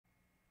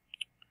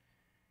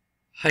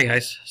Hi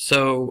guys.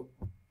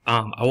 I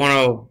want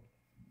to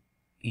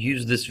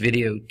use this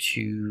video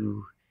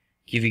to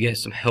give you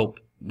guys some help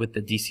with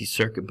the DC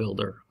circuit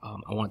builder.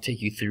 I want to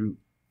take you through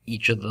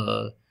each of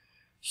the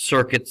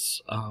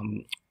circuits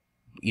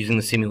using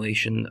the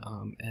simulation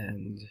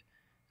and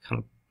kind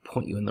of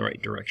point you in the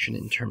right direction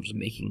in terms of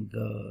making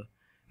the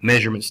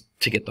measurements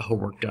to get the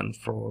homework done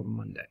for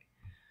Monday.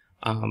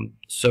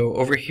 So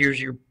over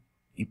here's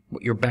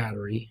your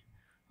battery.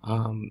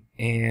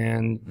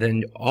 And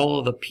then all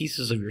of the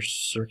pieces of your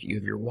circuit, you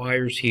have your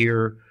wires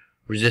here,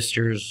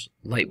 resistors,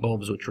 light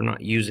bulbs, which we're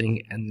not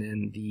using, and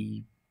then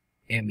the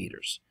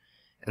ammeters.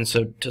 And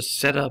so to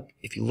set up,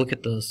 if you look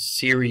at the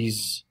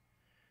series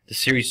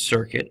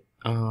circuit,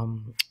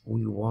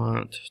 we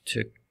want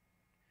to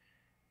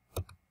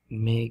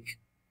make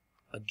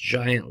a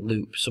giant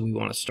loop. So we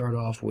want to start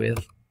off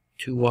with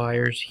two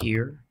wires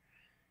here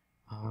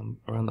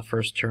around the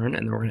first turn,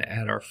 and then we're going to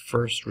add our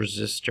first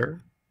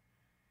resistor.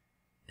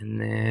 And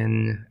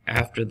then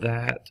after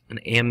that, an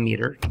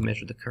ammeter to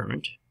measure the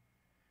current.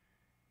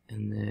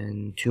 And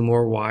then two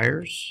more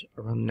wires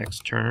around the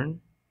next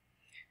turn.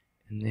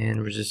 And then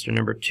resistor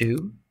number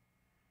 2.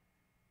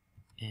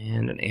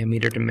 And an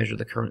ammeter to measure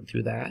the current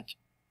through that.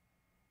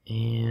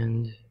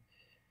 And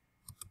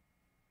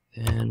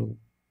then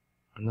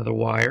another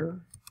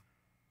wire,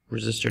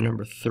 resistor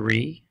number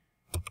 3.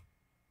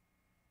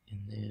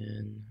 And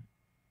then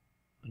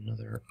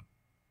another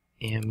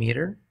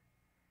ammeter.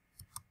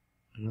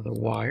 Another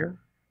wire,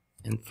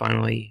 and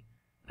finally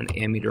an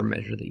ammeter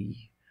measure the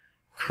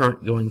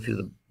current going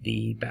through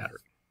the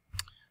battery.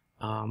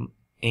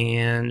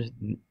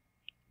 And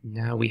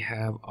now we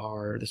have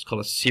this is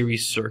called a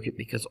series circuit,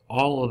 because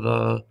all of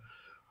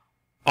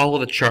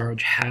the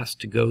charge has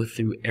to go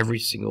through every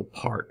single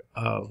part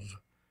of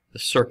the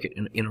circuit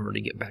in order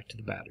to get back to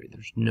the battery.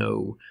 There's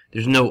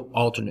no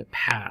alternate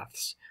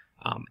paths.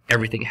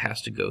 Everything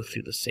has to go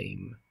through the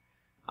same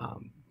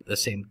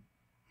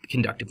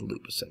conductive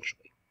loop, essentially.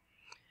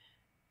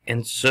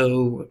 And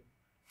so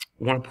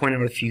I want to point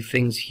out a few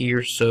things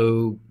here.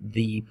 So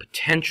the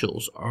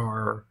potentials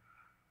are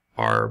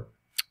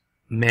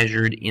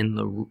measured in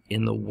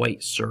the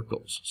white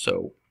circles.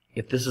 So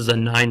if this is a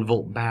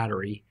 9-volt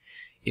battery,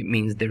 it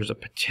means there's a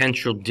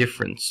potential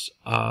difference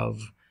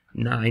of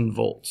 9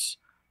 volts.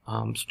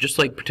 So just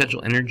like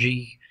potential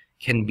energy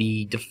can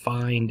be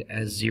defined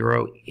as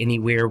 0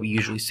 anywhere, we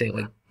usually say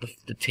like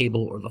the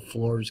table or the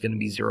floor is going to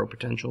be 0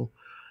 potential.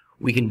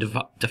 We can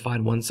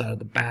define one side of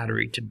the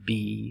battery to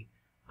be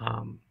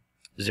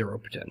 0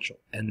 potential.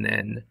 And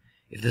then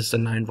if this is a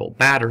 9-volt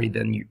battery,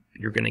 then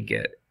you're going to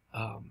get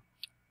a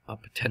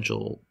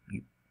potential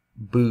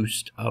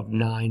boost of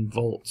 9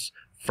 volts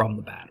from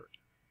the battery.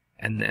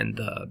 And then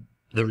the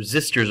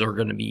resistors are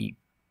going to be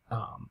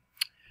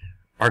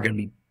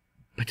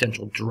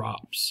potential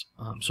drops.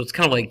 So it's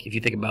kind of like if you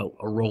think about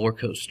a roller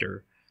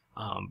coaster,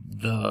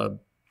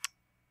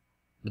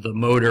 the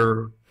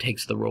motor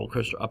takes the roller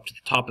coaster up to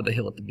the top of the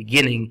hill at the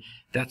beginning.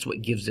 That's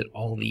what gives it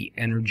all the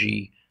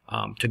energy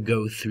to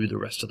go through the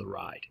rest of the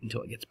ride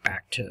until it gets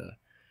back to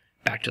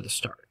the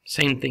start.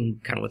 Same thing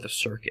kind of with a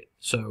circuit.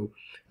 So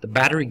the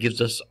battery gives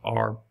us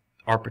our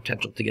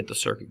potential to get the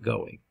circuit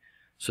going.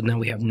 So now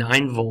we have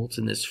 9 volts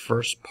in this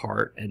first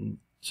part, and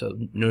so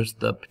notice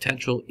the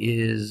potential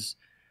is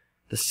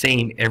the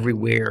same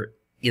everywhere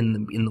in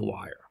the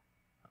wire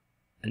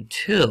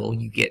until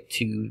you get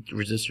to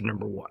resistor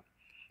number 1.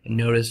 And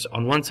notice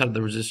on one side of the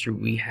resistor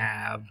we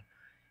have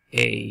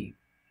a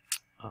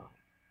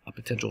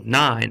potential of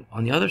 9.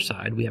 On the other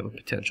side we have a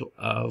potential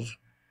of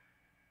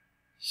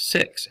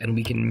 6. And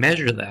we can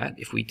measure that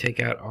if we take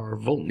out our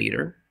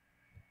voltmeter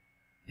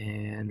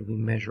and we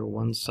measure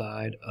one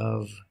side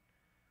of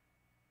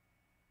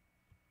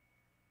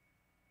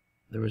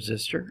the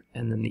resistor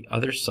and then the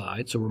other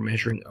side. So we're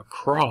measuring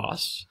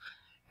across.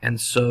 And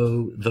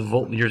so the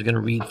voltmeter is going to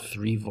read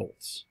 3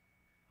 volts.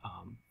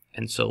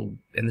 And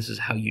this is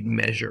how you'd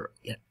measure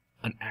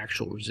an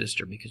actual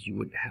resistor, because you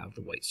wouldn't have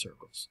the white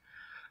circles.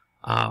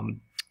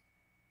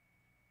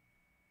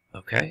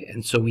 Okay,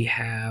 and so we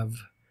have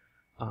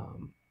a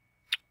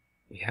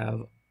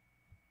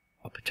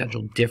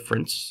potential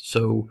difference.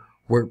 So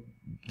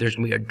there's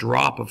going to be a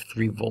drop of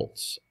 3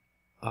 volts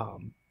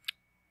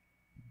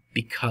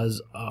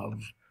because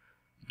of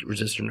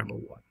resistor number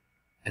 1.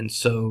 And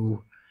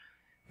so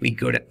we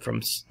go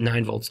from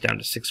 9 volts down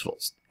to 6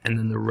 volts. And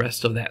then the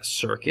rest of that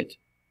circuit,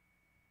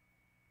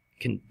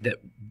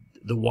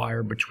 the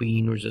wire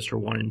between resistor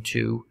 1 and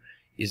 2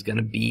 is going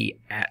to be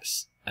at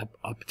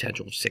a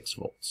potential of 6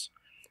 volts.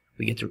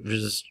 We get to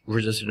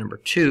resistor number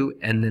 2,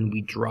 and then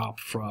we drop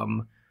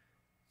from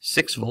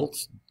 6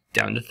 volts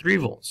down to 3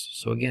 volts.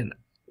 So again,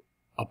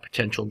 a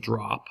potential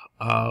drop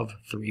of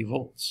 3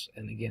 volts.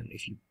 And again,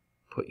 if you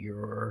put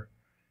your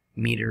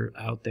meter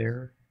out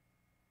there,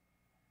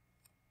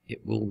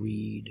 it will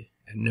read.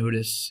 And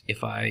notice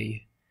if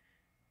I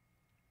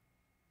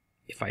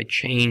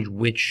change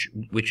which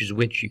is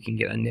which, you can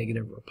get a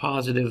negative or a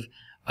positive.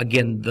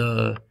 Again,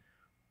 the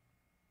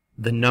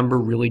number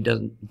really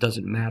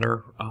doesn't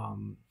matter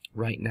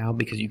right now,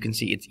 because you can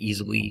see it's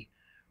easily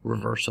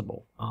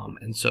reversible,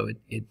 and so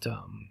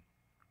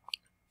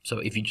so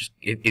if you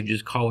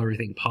just call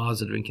everything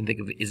positive and can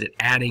think of it, is it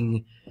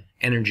adding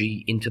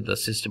energy into the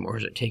system or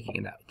is it taking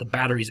it out? The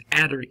battery's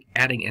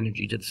adding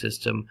energy to the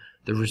system,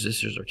 the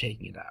resistors are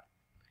taking it out.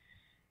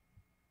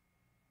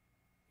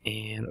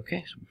 And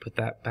okay, so we put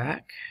that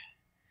back.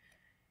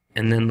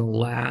 And then the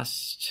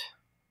last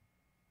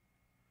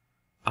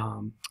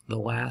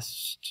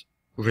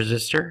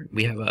resistor,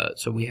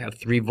 we have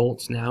 3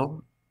 volts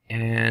now,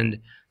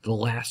 and the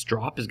last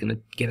drop is going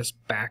to get us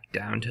back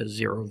down to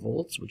 0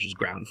 volts, which is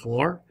ground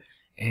floor,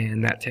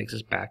 and that takes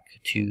us back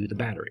to the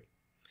battery.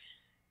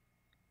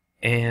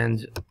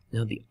 And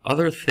now the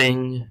other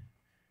thing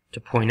to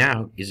point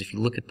out is if you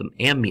look at the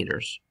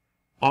ammeters,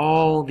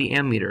 all the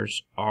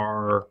ammeters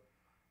are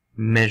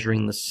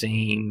measuring the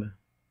same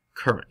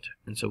current.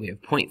 And so we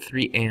have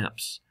 0.3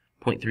 amps,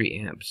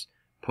 0.3 amps,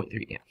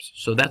 0.3 amps.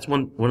 So that's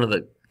one of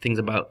the things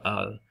about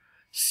a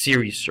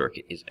series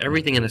circuit, is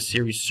everything in a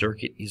series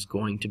circuit is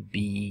going to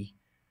be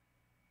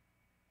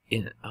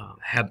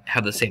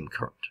have the same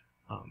current.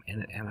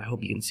 And I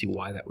hope you can see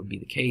why that would be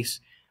the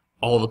case.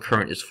 All the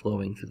current is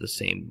flowing through the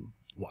same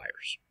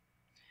wires.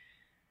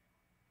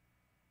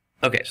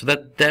 Okay, so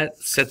that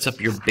sets up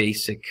your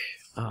basic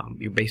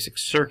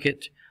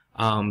circuit.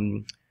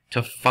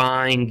 To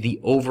find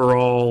the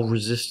overall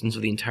resistance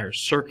of the entire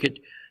circuit,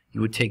 you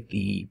would take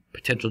the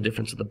potential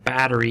difference of the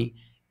battery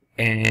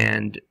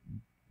and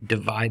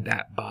divide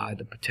that by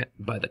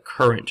the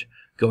current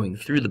going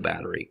through the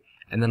battery,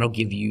 and that'll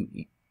give you,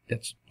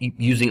 that's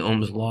using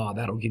Ohm's law,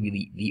 that'll give you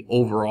the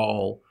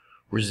overall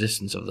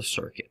resistance of the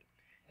circuit.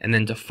 And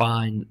then to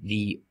find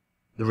the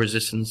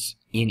resistance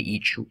in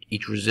each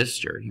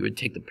resistor, you would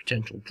take the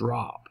potential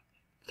drop,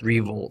 3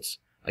 volts,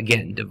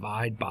 again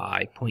divide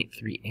by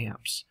 0.3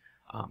 amps.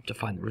 To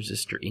find the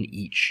resistor in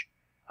each,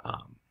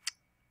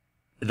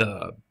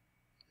 the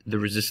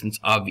resistance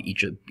of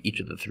each of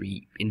the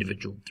 3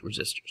 individual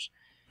resistors.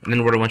 And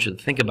then what I want you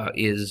to think about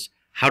is,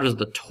 how does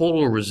the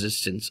total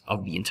resistance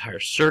of the entire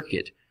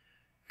circuit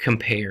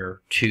compare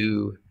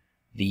to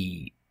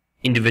the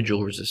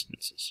individual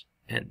resistances?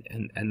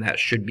 And that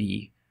should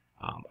be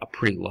a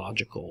pretty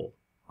logical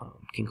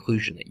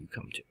conclusion that you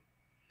come to.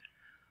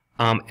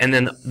 And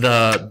then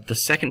the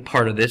second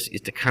part of this is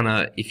to kind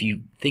of, if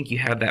you think you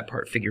have that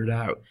part figured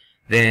out,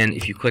 then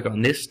if you click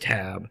on this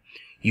tab,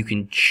 you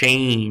can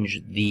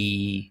change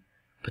the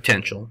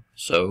potential.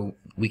 So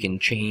we can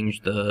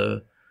change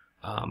the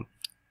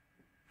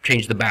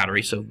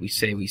battery. So we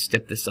say we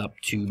step this up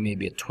to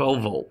maybe a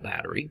 12-volt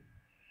battery.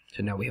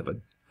 So now we have a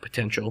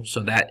potential. So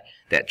that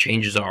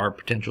changes our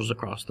potentials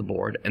across the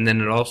board. And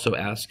then it also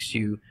asks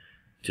you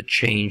to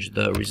change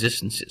the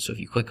resistances. So if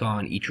you click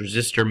on each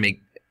resistor, make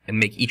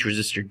each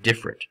resistor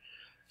different.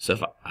 So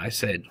if I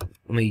said,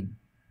 let me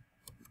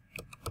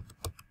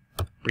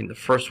bring the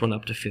first one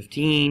up to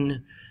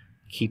 15,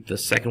 keep the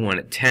second one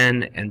at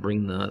 10, and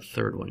bring the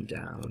third one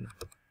down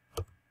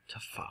to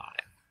 5.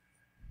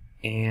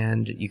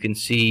 And you can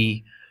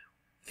see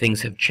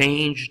things have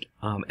changed.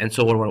 And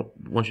so what I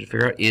want you to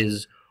figure out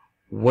is,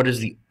 what is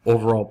the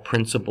overall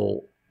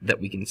principle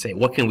that we can say?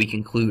 What can we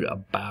conclude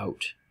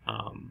about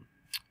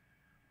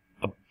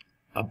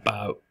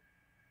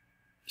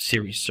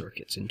series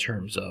circuits in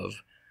terms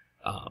of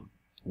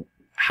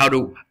how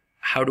do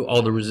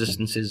all the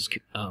resistances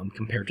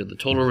compare to the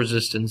total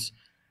resistance?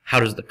 How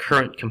does the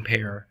current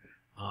compare?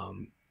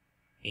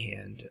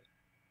 And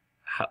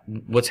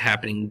what's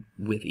happening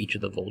with each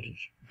of the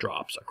voltage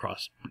drops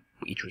across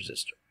each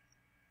resistor?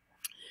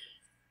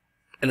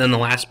 And then the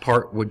last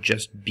part would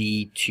just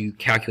be to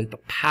calculate the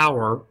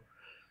power.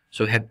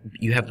 So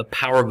you have the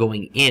power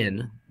going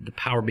in, the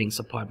power being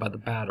supplied by the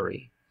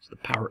battery. So the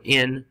power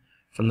in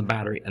from the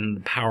battery, and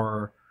the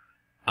power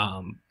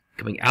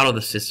coming out of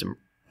the system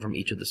from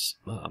each of the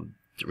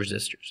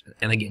resistors.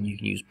 And again, you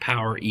can use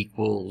power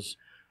equals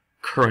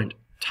current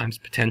times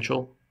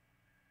potential,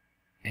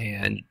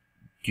 and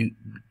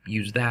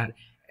use that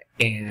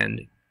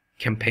and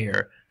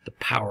compare the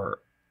power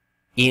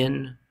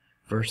in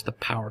versus the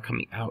power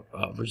coming out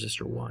of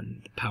resistor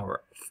 1, the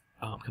power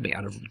coming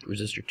out of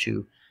resistor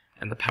 2,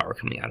 and the power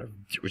coming out of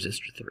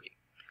resistor 3.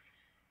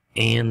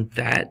 And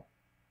that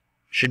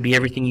should be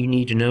everything you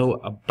need to know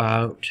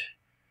about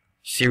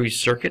series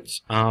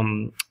circuits.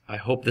 I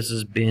hope this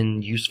has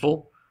been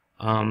useful,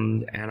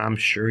 and I'm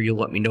sure you'll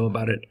let me know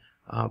about it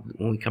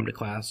when we come to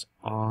class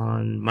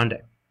on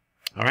Monday.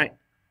 All right.